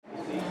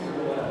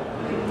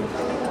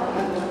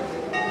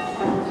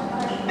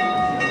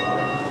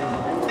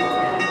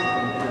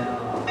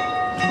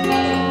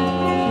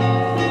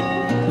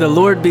The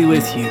Lord be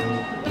with you,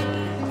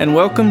 and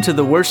welcome to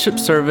the worship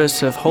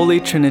service of Holy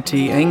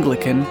Trinity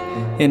Anglican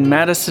in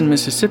Madison,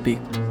 Mississippi.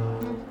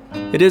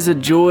 It is a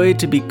joy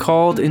to be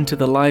called into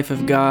the life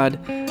of God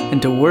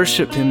and to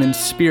worship Him in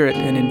spirit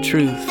and in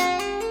truth.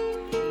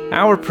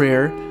 Our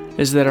prayer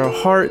is that our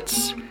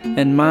hearts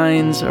and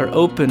minds are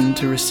open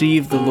to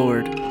receive the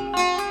Lord.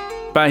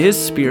 By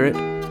His Spirit,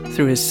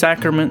 through His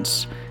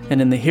sacraments, and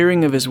in the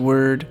hearing of His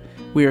word,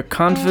 we are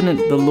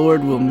confident the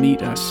Lord will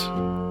meet us.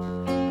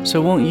 So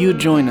won't you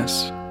join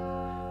us?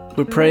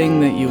 We're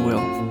praying that you will.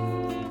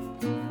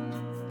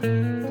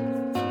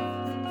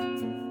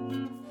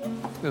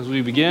 As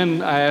we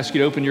begin, I ask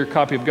you to open your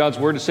copy of God's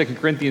Word to 2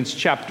 Corinthians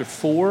chapter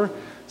 4.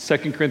 2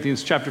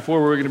 Corinthians chapter 4,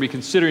 where we're going to be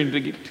considering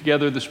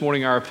together this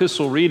morning our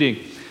epistle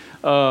reading.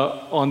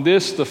 On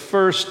this, the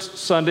first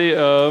Sunday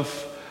of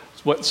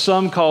what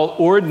some call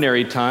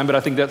ordinary time, but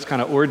I think that's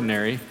kind of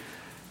ordinary,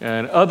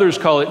 and others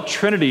call it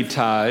Trinity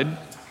Tide,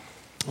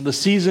 the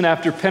season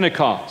after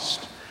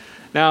Pentecost.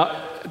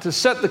 Now, to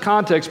set the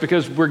context,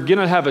 because we're going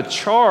to have a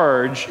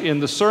charge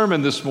in the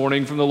sermon this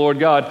morning from the Lord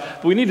God,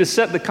 but we need to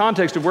set the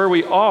context of where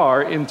we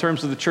are in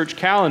terms of the church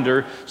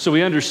calendar so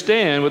we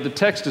understand what the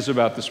text is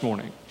about this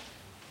morning.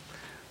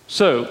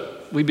 So,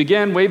 we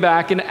began way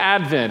back in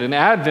Advent, and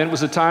Advent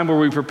was a time where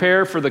we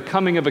prepare for the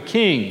coming of a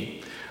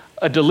king,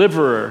 a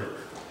deliverer,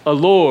 a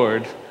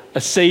Lord,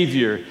 a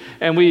Savior.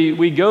 And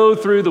we go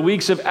through the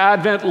weeks of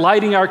Advent,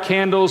 lighting our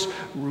candles,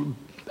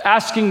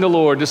 asking the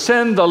Lord to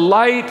send the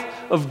light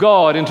of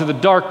God into the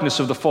darkness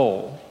of the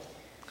fall.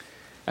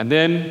 And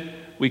then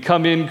we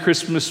come in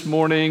Christmas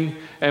morning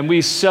and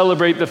we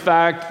celebrate the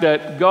fact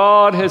that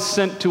God has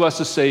sent to us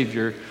a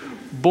Savior,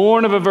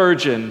 born of a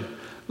virgin,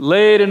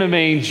 laid in a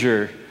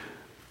manger,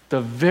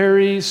 the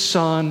very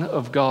Son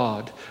of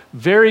God,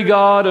 very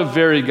God of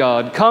very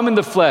God, come in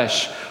the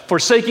flesh,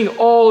 forsaking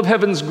all of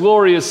heaven's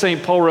glory, as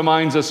St. Paul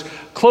reminds us,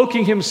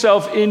 cloaking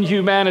himself in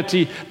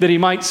humanity that he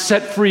might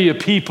set free a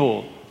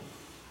people.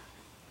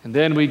 And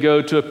then we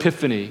go to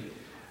Epiphany,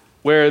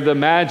 where the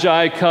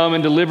Magi come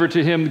and deliver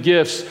to him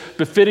gifts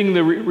befitting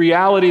the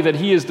reality that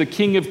he is the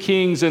King of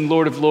Kings and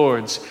Lord of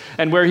Lords,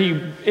 and where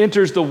he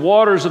enters the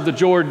waters of the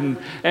Jordan,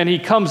 and he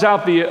comes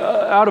out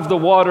of the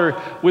water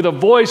with a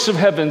voice of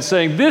heaven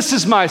saying, "This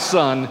is my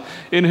Son,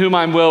 in whom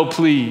I'm well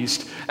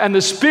pleased." And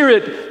the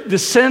Spirit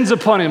descends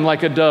upon him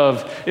like a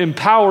dove,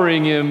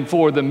 empowering him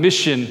for the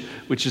mission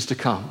which is to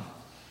come.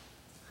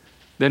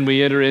 Then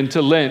we enter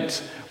into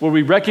Lent, where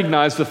we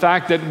recognize the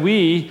fact that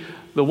we,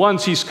 the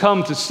ones he's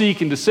come to seek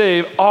and to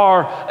save,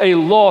 are a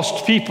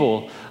lost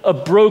people, a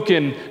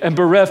broken and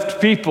bereft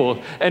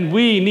people. And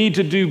we need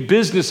to do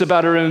business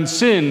about our own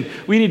sin.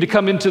 We need to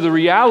come into the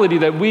reality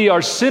that we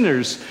are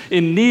sinners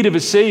in need of a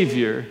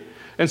Savior.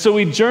 And so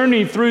we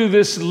journey through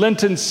this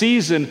Lenten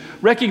season,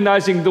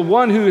 recognizing the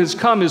one who has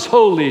come is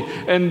holy,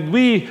 and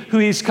we who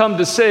he's come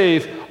to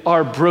save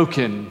are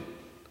broken.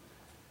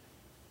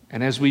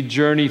 And as we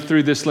journey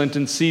through this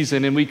Lenten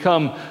season and we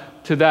come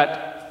to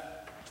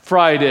that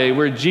Friday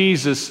where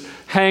Jesus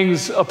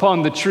hangs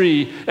upon the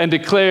tree and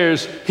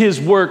declares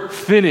his work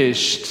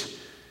finished,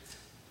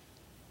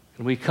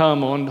 and we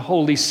come on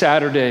Holy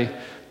Saturday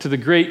to the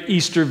great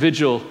Easter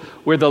Vigil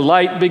where the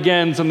light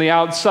begins on the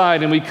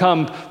outside and we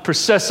come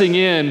processing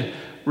in,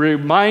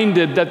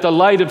 reminded that the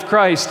light of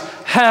Christ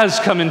has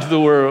come into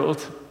the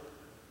world.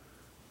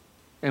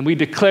 And we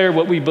declare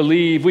what we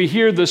believe. We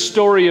hear the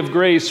story of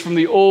grace from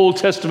the Old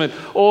Testament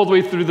all the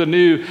way through the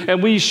New,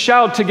 and we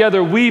shout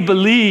together, "We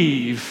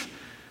believe."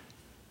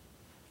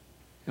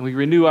 And we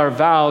renew our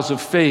vows of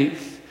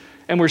faith,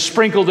 and we're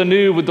sprinkled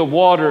anew with the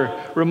water,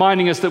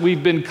 reminding us that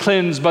we've been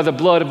cleansed by the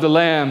blood of the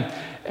Lamb,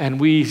 and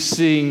we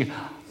sing,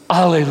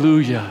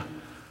 "Alleluia,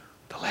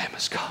 the Lamb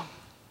has come."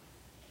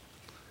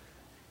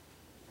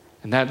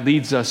 And that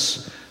leads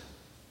us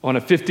on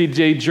a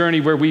 50-day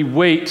journey where we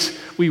wait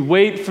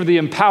for the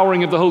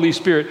empowering of the Holy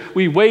Spirit.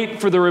 We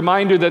wait for the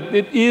reminder that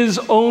it is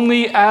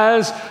only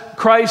as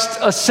Christ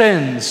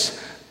ascends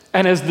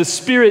and as the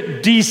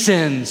Spirit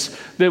descends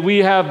that we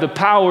have the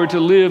power to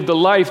live the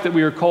life that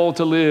we are called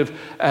to live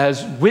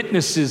as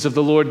witnesses of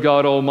the Lord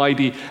God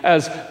Almighty.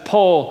 As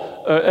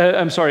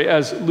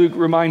Luke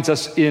reminds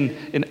us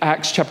in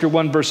Acts chapter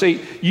 1, verse 8,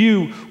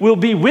 "You will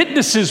be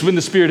witnesses when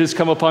the Spirit has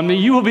come upon me.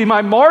 You will be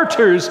my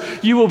martyrs.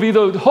 You will be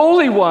the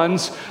holy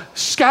ones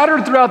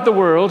scattered throughout the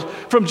world,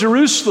 from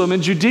Jerusalem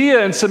and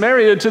Judea and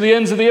Samaria to the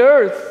ends of the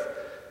earth,"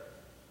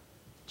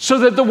 so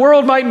that the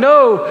world might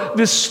know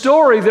this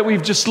story that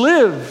we've just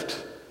lived.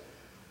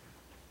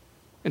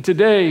 And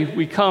today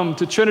we come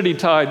to Trinity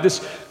Tide. This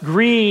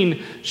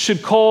green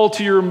should call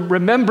to your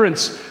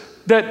remembrance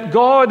that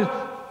God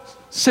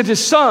sent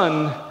his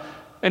Son,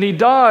 and he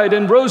died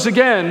and rose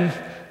again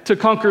to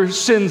conquer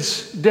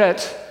sin's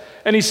debt.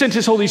 And he sent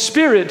his Holy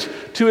Spirit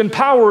to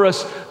empower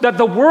us that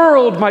the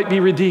world might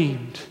be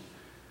redeemed.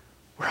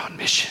 We're on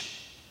mission.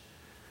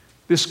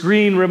 This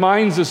green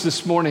reminds us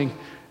this morning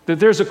that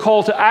there's a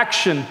call to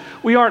action.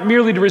 We aren't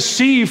merely to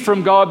receive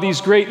from God these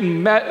great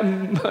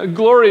and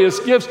glorious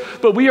gifts,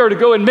 but we are to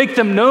go and make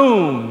them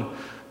known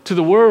to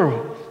the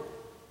world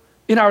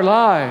in our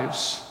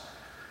lives.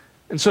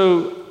 And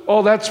so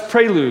all that's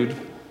prelude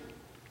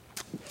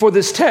for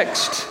this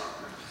text.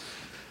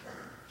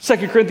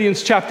 2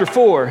 Corinthians chapter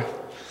 4,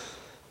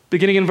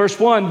 beginning in verse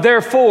 1,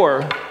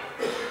 therefore,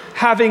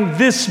 having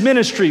this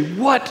ministry.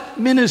 What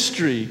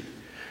ministry?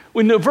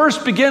 When the verse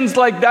begins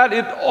like that,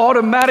 it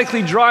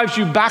automatically drives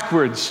you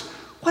backwards.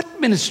 What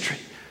ministry?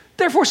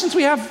 Therefore, since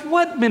we have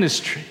what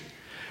ministry?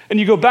 And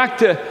you go back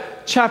to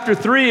chapter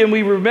 3, and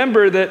we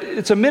remember that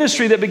it's a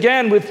ministry that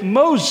began with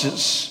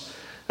Moses.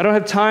 I don't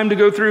have time to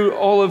go through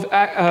all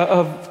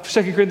of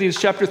 2 Corinthians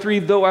chapter 3,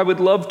 though I would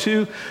love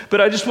to,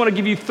 but I just want to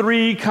give you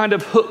three kind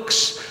of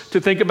hooks to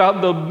think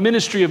about the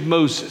ministry of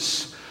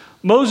Moses.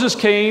 Moses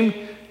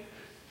came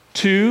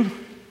to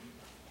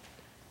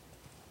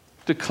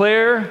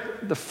declare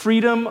the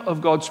freedom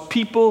of God's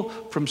people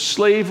from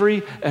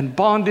slavery and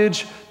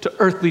bondage to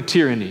earthly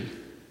tyranny.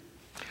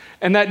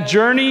 And that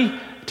journey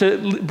to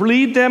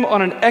lead them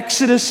on an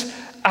exodus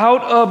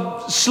out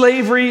of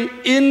slavery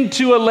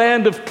into a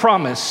land of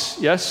promise.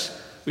 Yes?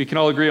 We can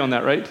all agree on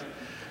that, right?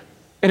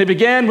 And it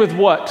began with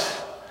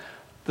what?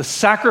 The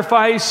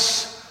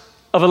sacrifice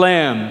of a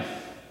lamb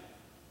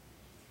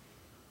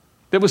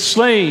that was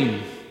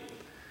slain.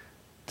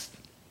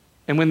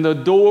 And when the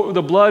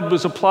blood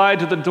was applied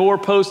to the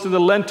doorpost and the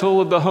lintel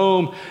of the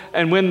home,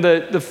 and when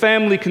the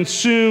family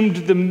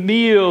consumed the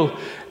meal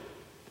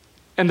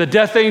and the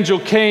death angel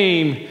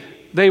came,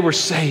 they were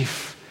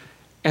safe,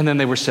 and then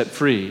they were set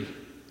free.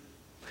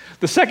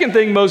 The second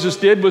thing Moses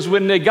did was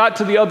when they got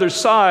to the other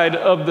side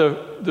of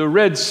the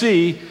Red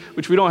Sea,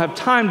 which we don't have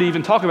time to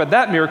even talk about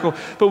that miracle,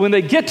 but when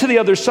they get to the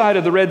other side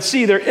of the Red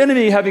Sea, their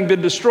enemy having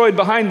been destroyed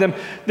behind them,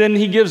 then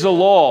he gives a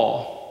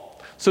law.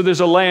 So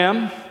there's a lamb,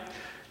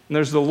 and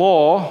there's the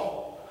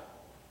law.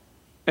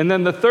 And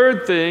then the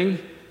third thing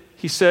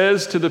he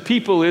says to the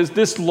people is,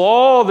 this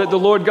law that the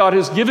Lord God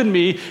has given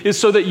me is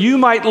so that you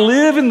might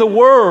live in the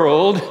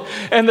world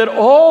and that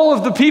all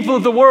of the people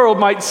of the world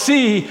might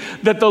see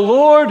that the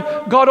Lord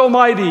God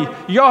Almighty,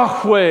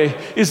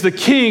 Yahweh, is the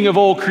King of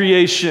all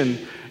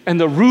creation and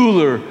the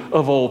ruler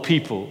of all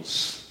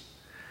peoples.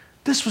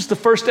 This was the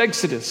first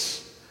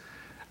Exodus.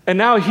 And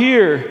now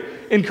here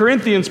in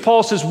Corinthians,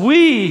 Paul says,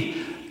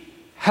 we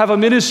have a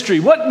ministry.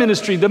 What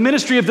ministry? The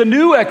ministry of the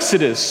new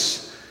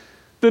Exodus.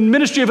 The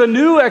ministry of a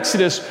new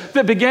Exodus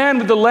that began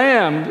with the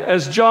Lamb,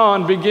 as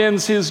John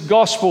begins his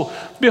gospel.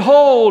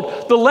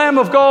 Behold, the Lamb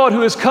of God who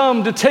has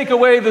come to take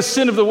away the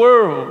sin of the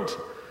world.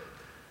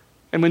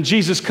 And when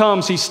Jesus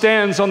comes, he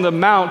stands on the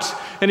mount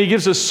and he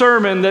gives a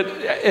sermon that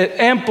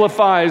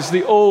amplifies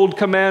the old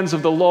commands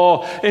of the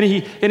law. And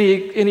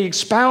he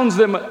expounds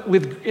them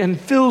with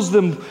and fills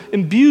them,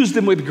 imbues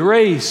them with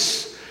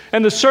grace.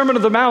 And the Sermon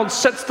of the Mount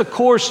sets the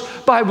course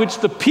by which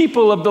the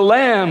people of the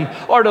Lamb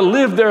are to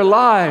live their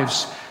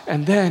lives.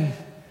 And then,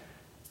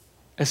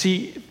 as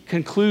he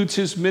concludes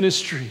his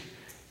ministry,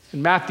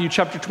 in Matthew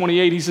chapter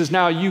 28, he says,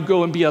 now you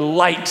go and be a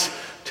light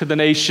to the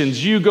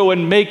nations. You go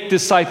and make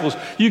disciples.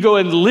 You go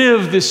and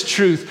live this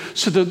truth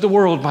so that the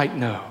world might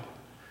know.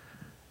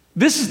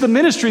 This is the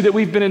ministry that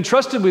we've been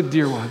entrusted with,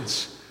 dear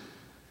ones.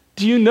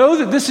 Do you know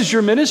that this is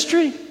your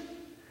ministry?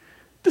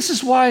 This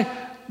is why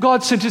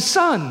God sent his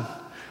Son.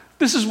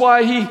 This is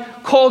why he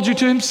called you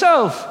to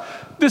himself.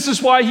 This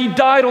is why he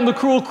died on the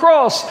cruel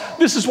cross.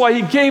 This is why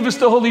he gave us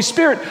the Holy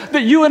Spirit,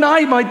 that you and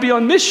I might be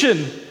on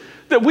mission,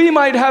 that we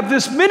might have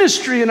this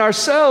ministry in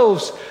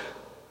ourselves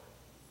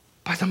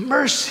by the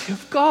mercy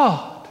of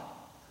God.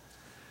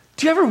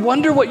 Do you ever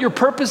wonder what your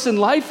purpose in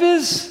life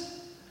is?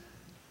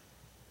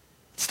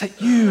 It's that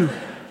you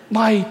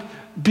might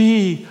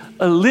be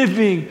a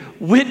living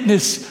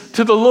witness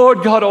to the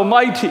Lord God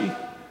Almighty.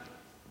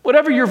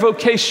 Whatever your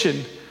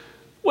vocation,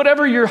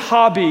 whatever your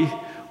hobby,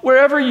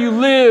 wherever you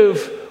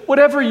live,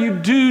 whatever you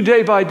do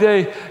day by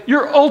day,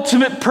 your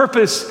ultimate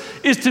purpose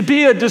is to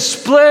be a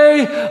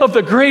display of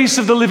the grace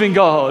of the living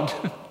God.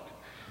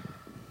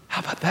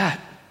 How about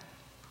that?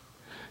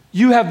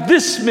 You have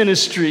this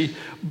ministry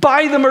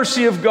by the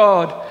mercy of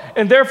God,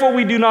 and therefore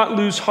we do not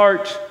lose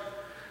heart.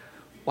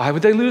 Why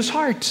would they lose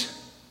heart?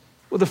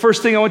 Well, the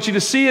first thing I want you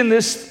to see in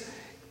this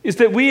is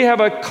that we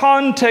have a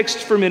context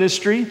for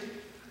ministry.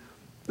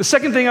 The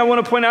second thing I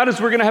want to point out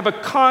is we're going to have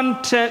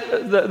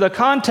the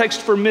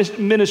context for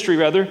ministry,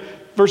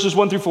 verses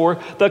 1 through 4,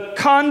 the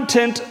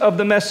content of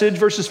the message,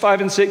 verses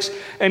 5 and 6,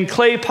 and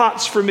clay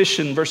pots for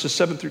mission, verses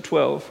 7 through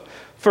 12.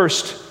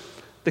 First,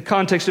 the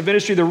context of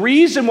ministry. The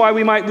reason why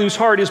we might lose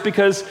heart is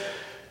because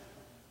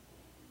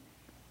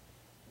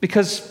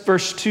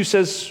verse 2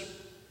 says,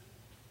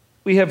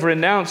 we have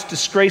renounced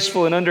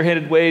disgraceful and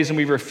underhanded ways, and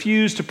we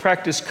refuse to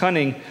practice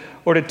cunning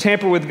or to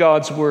tamper with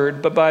God's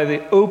word, but by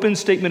the open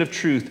statement of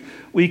truth,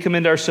 we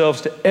commend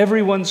ourselves to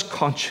everyone's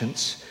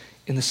conscience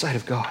in the sight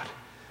of God.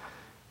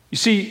 You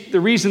see, the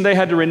reason they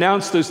had to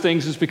renounce those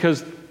things is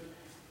because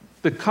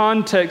the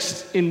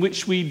context in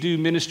which we do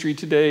ministry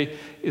today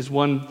is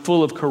one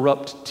full of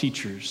corrupt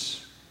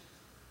teachers.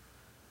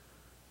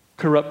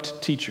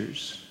 Corrupt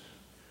teachers.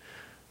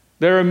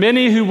 There are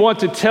many who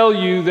want to tell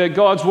you that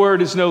God's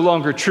word is no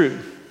longer true,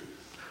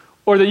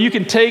 or that you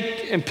can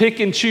take and pick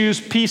and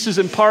choose pieces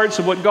and parts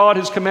of what God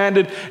has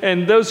commanded,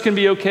 and those can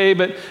be okay,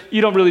 but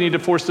you don't really need to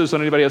force those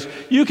on anybody else.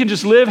 You can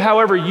just live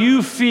however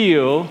you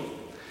feel,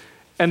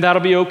 and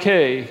that'll be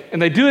okay.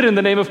 And they do it in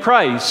the name of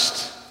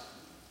Christ.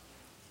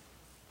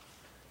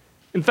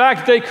 In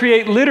fact, they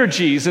create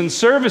liturgies and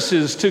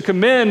services to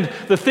commend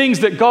the things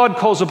that God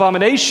calls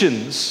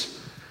abominations.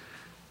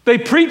 They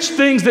preach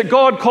things that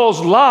God calls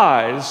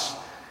lies,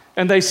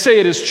 and they say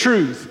it is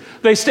truth.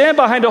 They stand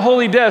behind a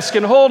holy desk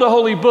and hold a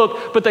holy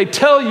book, but they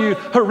tell you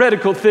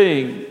heretical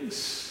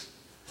things.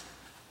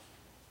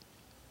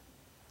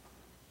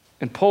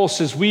 And Paul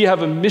says we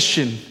have a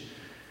mission,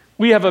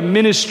 we have a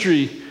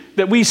ministry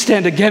that we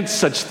stand against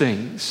such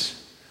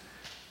things.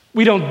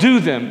 We don't do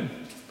them.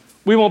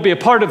 We won't be a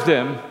part of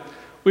them.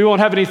 We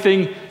won't have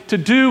anything to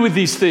do with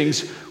these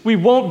things. We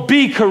won't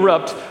be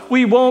corrupt.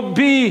 We won't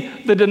be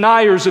the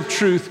deniers of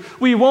truth.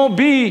 We won't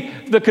be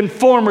the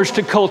conformers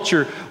to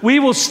culture. We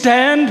will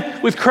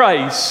stand with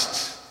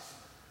Christ.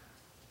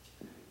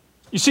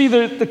 You see,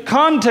 the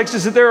context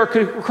is that there are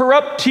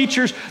corrupt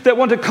teachers that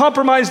want to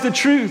compromise the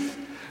truth,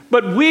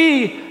 but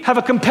we have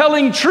a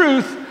compelling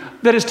truth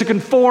that is to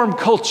conform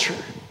culture.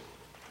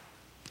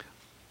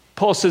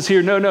 Paul says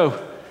here,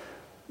 no,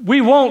 we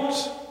won't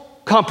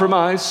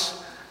compromise.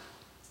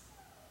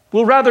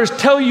 We'll rather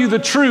tell you the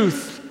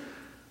truth.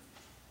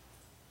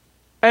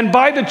 And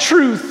by the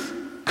truth,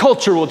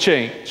 culture will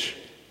change.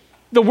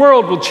 The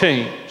world will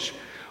change.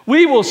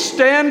 We will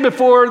stand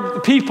before the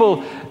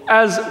people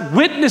as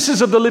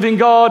witnesses of the living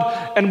God,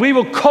 and we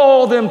will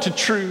call them to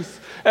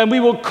truth, and we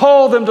will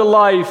call them to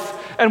life,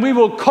 and we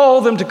will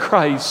call them to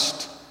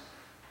Christ.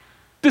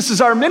 This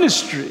is our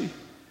ministry.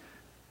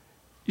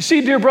 You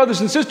see, dear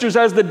brothers and sisters,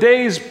 as the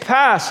days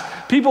pass,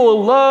 people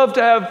will love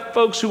to have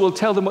folks who will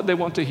tell them what they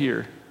want to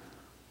hear.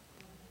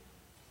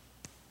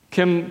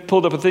 Kim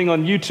pulled up a thing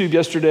on YouTube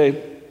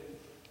yesterday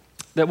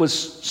that was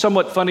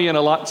somewhat funny and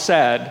a lot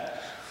sad.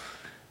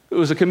 It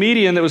was a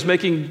comedian that was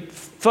making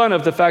fun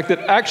of the fact that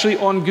actually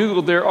on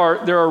Google there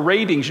are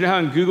ratings. You know how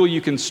in Google you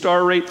can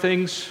star rate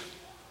things?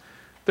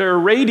 There are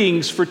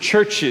ratings for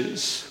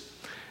churches.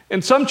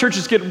 And some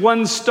churches get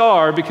 1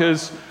 star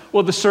because,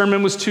 well, the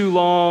sermon was too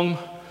long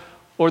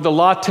or the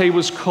latte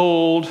was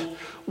cold.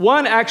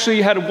 One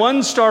actually had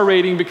 1 star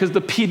rating because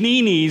the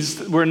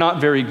paninis were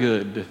not very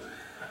good.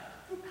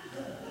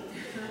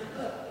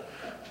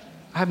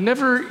 I've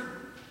never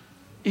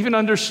even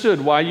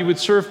understood why you would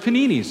serve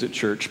paninis at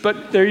church,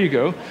 but there you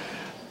go.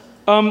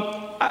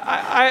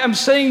 I am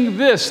saying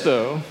this,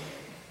 though.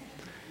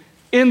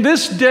 In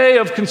this day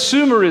of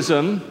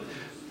consumerism,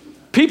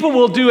 people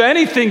will do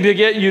anything to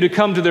get you to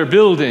come to their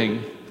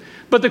building.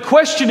 But the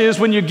question is,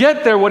 when you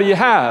get there, what do you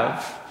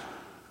have?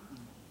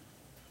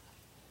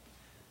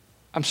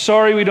 I'm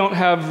sorry we don't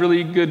have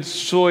really good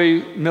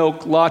soy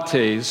milk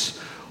lattes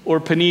or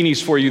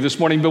paninis for you this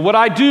morning, but what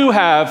I do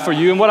have for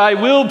you and what I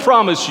will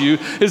promise you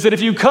is that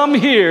if you come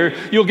here,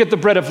 you'll get the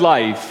bread of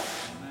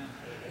life.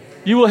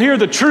 You will hear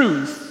the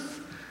truth.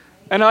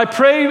 And I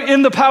pray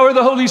in the power of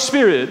the Holy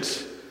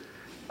Spirit,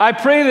 I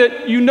pray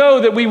that you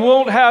know that we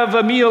won't have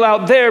a meal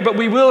out there, but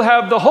we will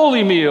have the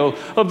holy meal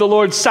of the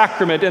Lord's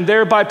sacrament and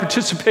thereby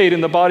participate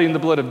in the body and the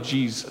blood of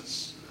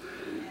Jesus.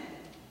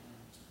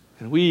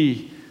 And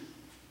we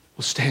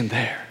will stand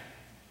there.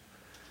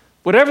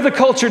 Whatever the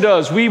culture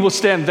does, we will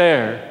stand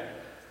there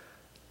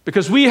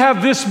because we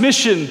have this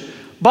mission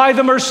by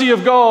the mercy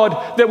of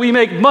God that we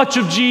make much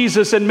of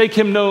Jesus and make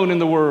him known in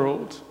the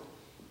world.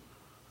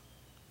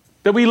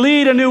 That we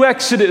lead a new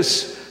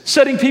exodus,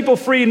 setting people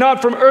free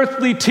not from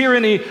earthly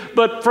tyranny,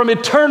 but from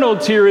eternal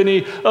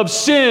tyranny of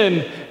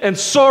sin and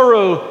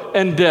sorrow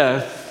and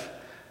death.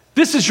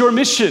 This is your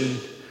mission.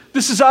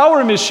 This is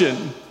our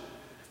mission.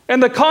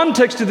 And the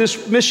context of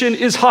this mission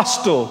is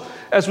hostile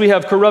as we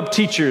have corrupt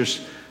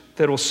teachers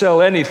that will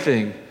sell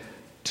anything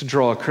to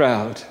draw a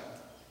crowd.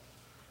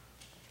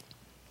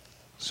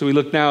 So we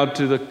look now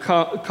to the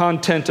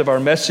content of our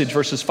message,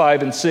 verses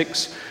 5 and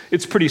 6.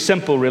 It's pretty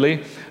simple,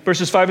 really.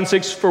 Verses 5 and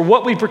 6, for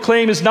what we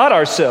proclaim is not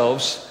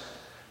ourselves.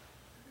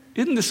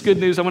 Isn't this good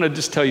news? I want to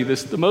just tell you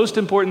this. The most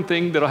important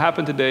thing that will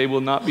happen today will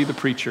not be the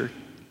preacher.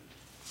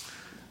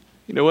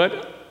 You know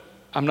what?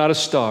 I'm not a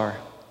star.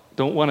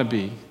 Don't want to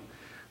be.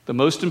 The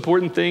most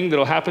important thing that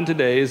will happen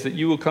today is that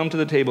you will come to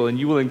the table and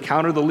you will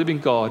encounter the living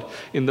God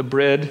in the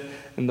bread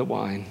and the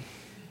wine.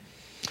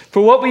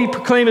 For what we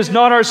proclaim is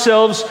not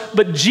ourselves,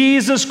 but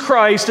Jesus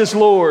Christ as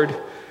Lord,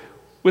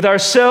 with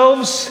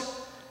ourselves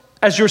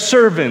as your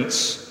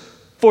servants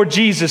for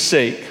Jesus'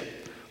 sake.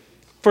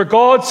 For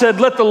God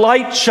said, let the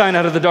light shine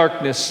out of the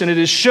darkness, and it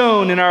is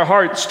shown in our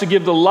hearts to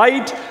give the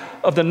light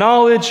of the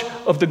knowledge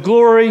of the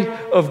glory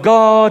of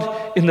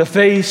God in the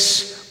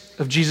face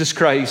of Jesus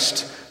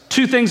Christ.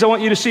 2 things I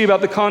want you to see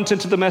about the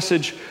content of the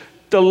message: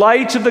 the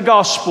light of the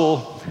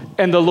gospel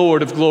and the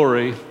Lord of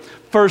glory.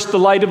 First, the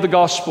light of the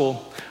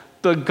gospel.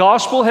 The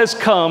gospel has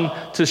come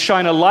to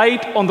shine a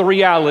light on the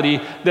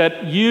reality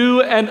that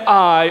you and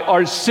I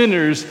are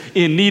sinners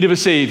in need of a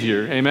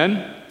Savior.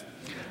 Amen?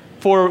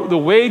 For the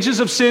wages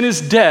of sin is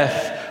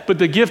death, but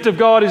the gift of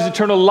God is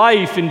eternal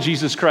life in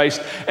Jesus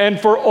Christ. And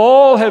for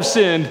all have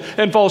sinned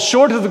and fall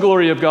short of the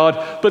glory of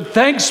God. But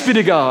thanks be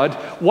to God,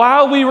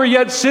 while we were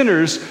yet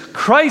sinners,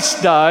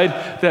 Christ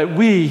died that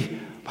we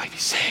might be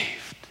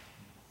saved.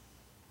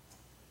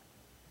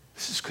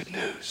 This is good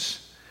news.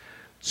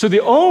 So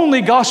the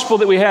only gospel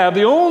that we have,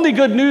 the only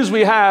good news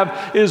we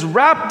have, is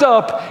wrapped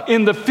up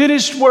in the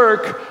finished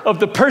work of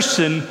the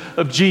person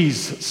of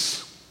Jesus.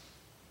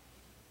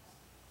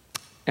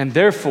 And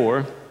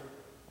therefore,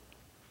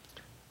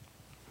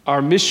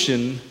 our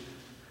mission,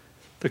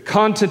 the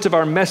content of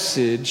our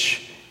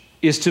message,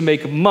 is to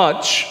make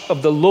much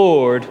of the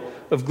Lord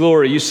of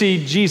glory. You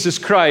see, Jesus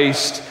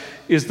Christ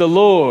is the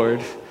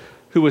Lord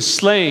who was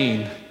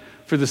slain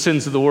for the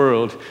sins of the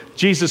world.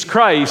 Jesus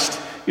Christ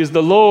is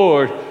the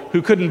Lord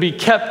who couldn't be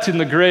kept in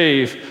the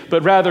grave,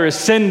 but rather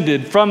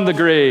ascended from the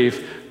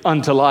grave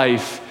unto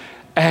life.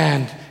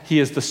 And he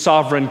is the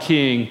sovereign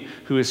King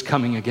who is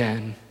coming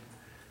again.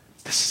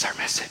 This is our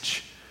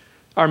message.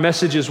 Our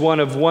message is one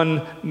of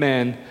one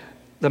man,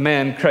 the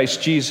man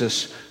Christ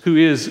Jesus, who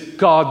is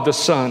God the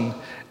Son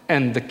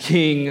and the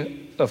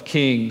King of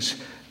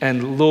kings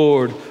and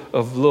Lord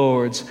of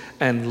lords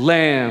and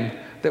Lamb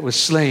that was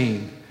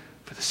slain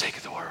for the sake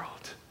of the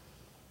world.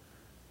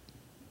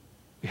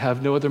 We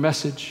have no other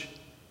message.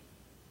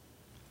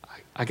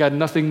 I got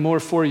nothing more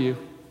for you.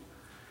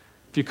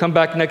 If you come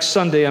back next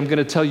Sunday, I'm going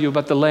to tell you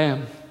about the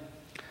Lamb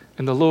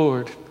and the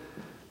Lord.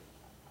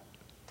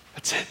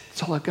 That's it.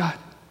 That's all I've got.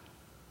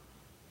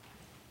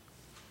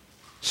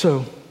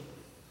 So,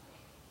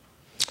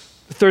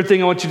 the third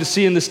thing I want you to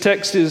see in this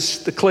text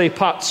is the clay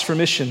pots for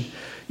mission.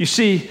 You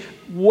see,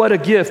 what a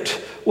gift.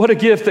 What a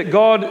gift that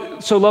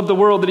God so loved the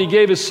world that he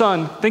gave his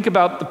son. Think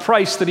about the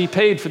price that he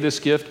paid for this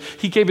gift.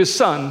 He gave his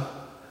son.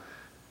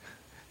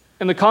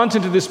 And the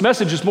content of this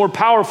message is more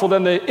powerful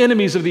than the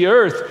enemies of the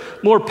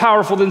earth, more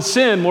powerful than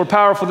sin, more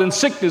powerful than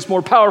sickness,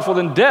 more powerful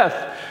than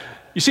death.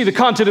 You see, the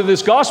content of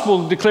this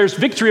gospel declares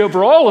victory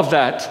over all of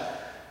that.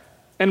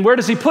 And where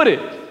does he put it?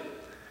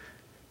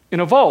 In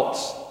a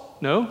vault?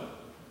 No.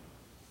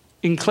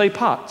 In clay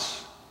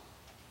pots.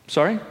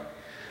 Sorry?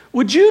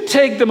 Would you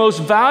take the most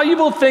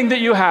valuable thing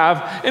that you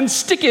have and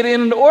stick it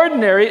in an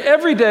ordinary,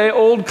 everyday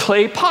old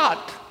clay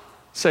pot?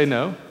 Say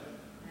no.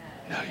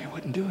 No, you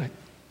wouldn't do it.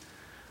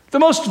 The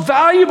most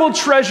valuable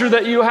treasure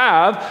that you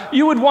have,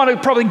 you would want to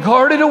probably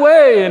guard it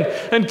away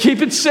and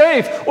keep it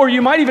safe. Or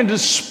you might even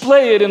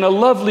display it in a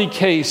lovely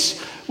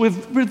case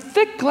with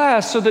thick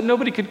glass so that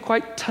nobody could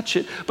quite touch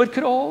it, but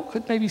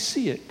could maybe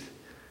see it.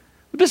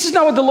 But this is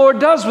not what the Lord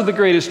does with the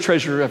greatest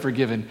treasure ever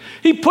given.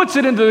 He puts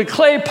it into the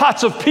clay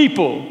pots of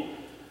people.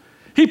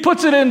 He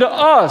puts it into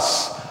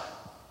us.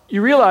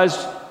 You realize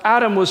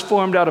Adam was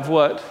formed out of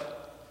what?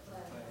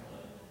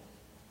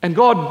 And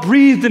God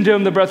breathed into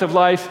him the breath of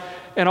life.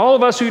 And all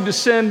of us who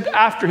descend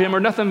after him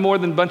are nothing more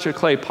than a bunch of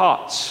clay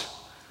pots.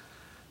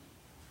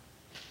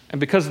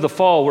 And because of the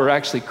fall, we're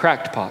actually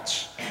cracked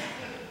pots.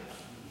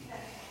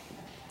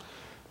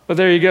 But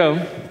there you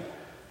go.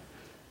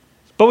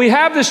 But we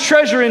have this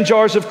treasure in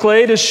jars of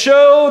clay to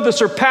show the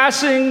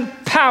surpassing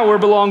power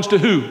belongs to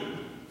who?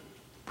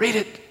 Read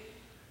it.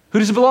 Who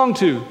does it belong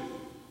to?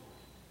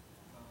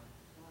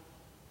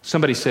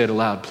 Somebody say it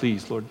aloud,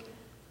 please, Lord.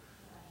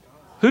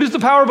 Who does the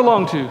power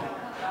belong to?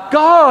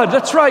 God,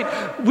 that's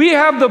right. We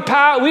have the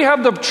power, we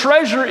have the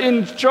treasure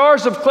in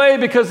jars of clay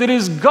because it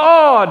is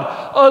God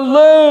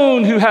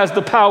alone who has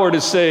the power to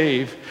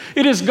save.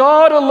 It is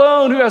God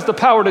alone who has the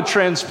power to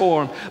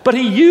transform. But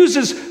he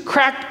uses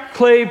cracked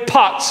clay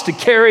pots to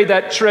carry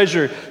that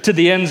treasure to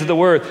the ends of the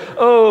earth.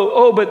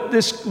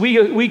 But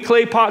we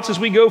clay pots as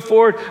we go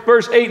forward.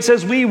 Verse 8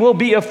 says, we will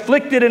be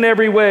afflicted in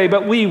every way,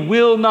 but we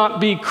will not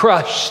be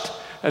crushed.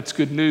 That's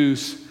good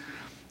news.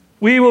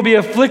 We will be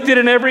afflicted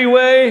in every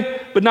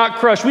way, but not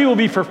crushed. We will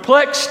be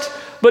perplexed,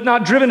 but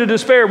not driven to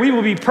despair. We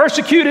will be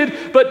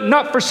persecuted, but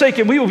not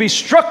forsaken. We will be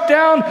struck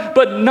down,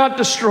 but not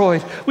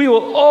destroyed. We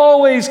will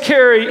always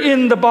carry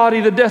in the body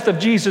the death of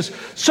Jesus,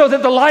 so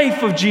that the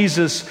life of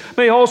Jesus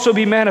may also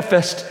be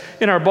manifest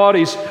in our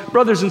bodies.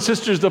 Brothers and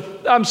sisters,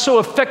 I'm so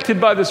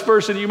affected by this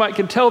verse, and you might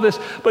can tell this,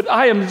 but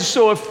I am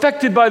so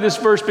affected by this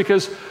verse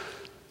because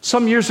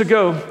some years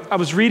ago, I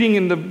was reading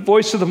in the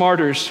Voice of the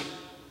Martyrs,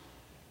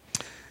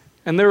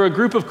 and there were a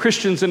group of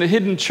Christians in a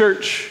hidden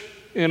church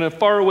in a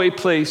faraway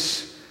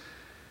place.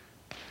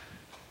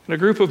 And a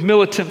group of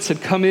militants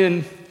had come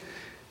in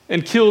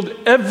and killed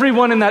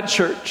everyone in that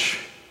church.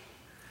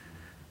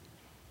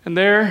 And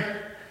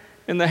there,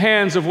 in the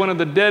hands of one of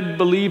the dead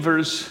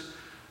believers,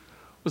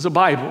 was a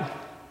Bible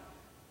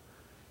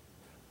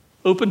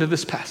open to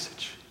this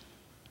passage.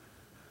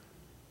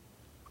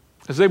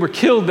 As they were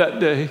killed that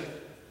day,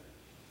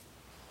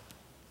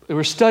 they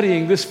were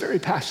studying this very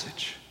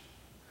passage.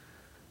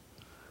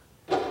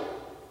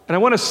 And I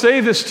want to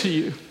say this to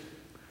you.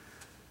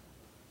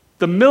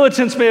 The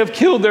militants may have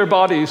killed their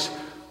bodies,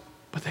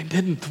 but they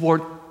didn't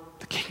thwart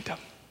the kingdom.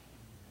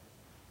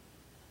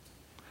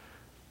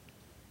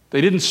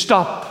 They didn't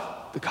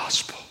stop the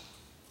gospel.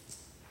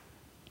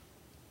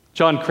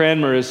 John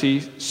Cranmer, as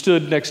he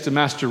stood next to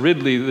Master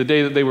Ridley the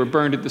day that they were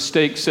burned at the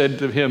stake, said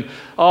to him,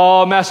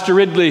 "Oh, Master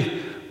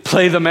Ridley,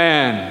 play the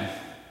man."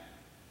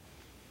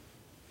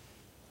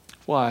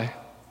 Why?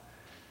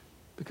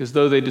 Because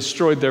though they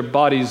destroyed their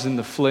bodies in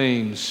the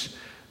flames,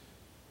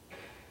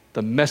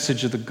 the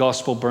message of the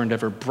gospel burned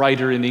ever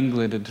brighter in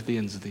England and to the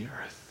ends of the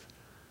earth.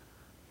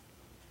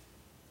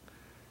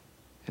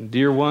 And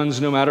dear ones,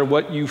 no matter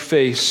what you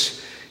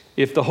face,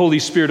 if the Holy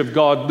Spirit of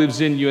God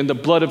lives in you and the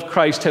blood of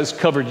Christ has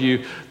covered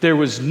you, there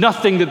was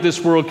nothing that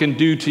this world can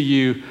do to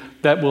you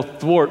that will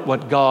thwart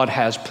what God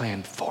has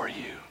planned for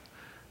you.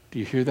 Do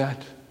you hear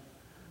that?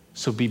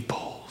 So be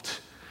bold,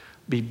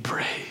 be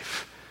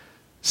brave,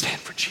 stand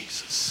for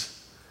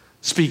Jesus.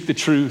 Speak the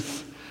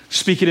truth,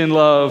 speak it in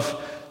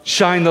love,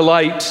 shine the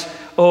light.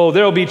 Oh,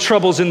 there will be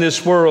troubles in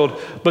this world,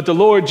 but the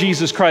Lord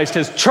Jesus Christ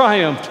has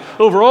triumphed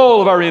over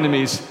all of our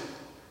enemies,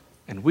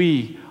 and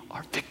we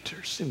are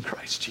victors in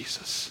Christ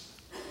Jesus.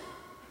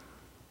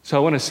 So I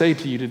want to say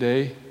to you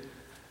today,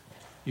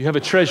 you have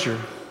a treasure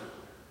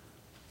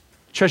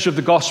of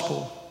the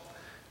gospel.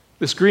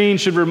 This green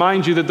should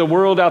remind you that the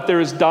world out there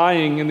is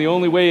dying, and the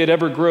only way it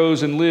ever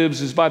grows and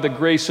lives is by the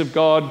grace of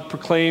God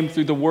proclaimed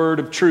through the word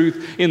of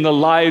truth in the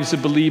lives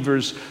of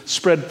believers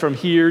spread from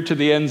here to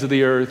the ends of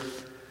the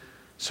earth.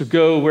 So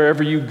go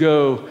wherever you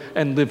go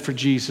and live for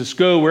Jesus.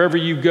 Go wherever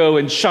you go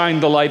and shine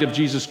the light of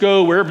Jesus.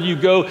 Go wherever you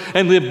go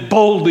and live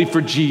boldly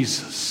for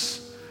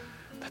Jesus,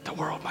 that the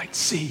world might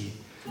see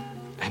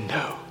and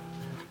know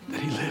that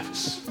he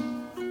lives.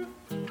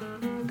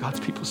 God's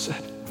people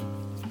said,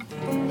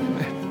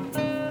 amen.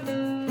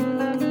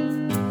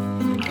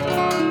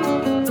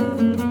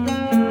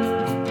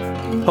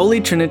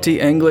 Holy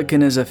Trinity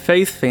Anglican is a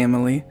faith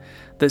family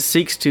that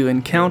seeks to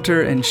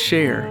encounter and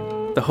share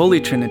the Holy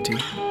Trinity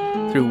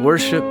through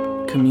worship,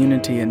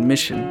 community, and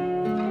mission.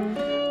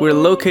 We're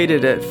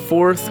located at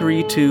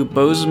 432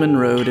 Bozeman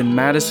Road in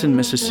Madison,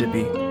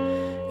 Mississippi,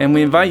 and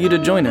we invite you to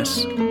join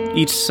us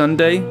each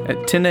Sunday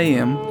at 10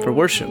 a.m. for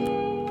worship.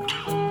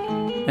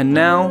 And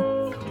now,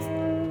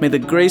 may the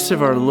grace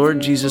of our Lord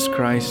Jesus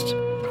Christ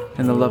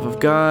and the love of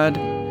God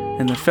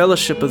and the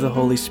fellowship of the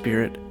Holy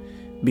Spirit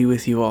be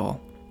with you all.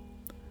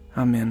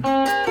 Amen.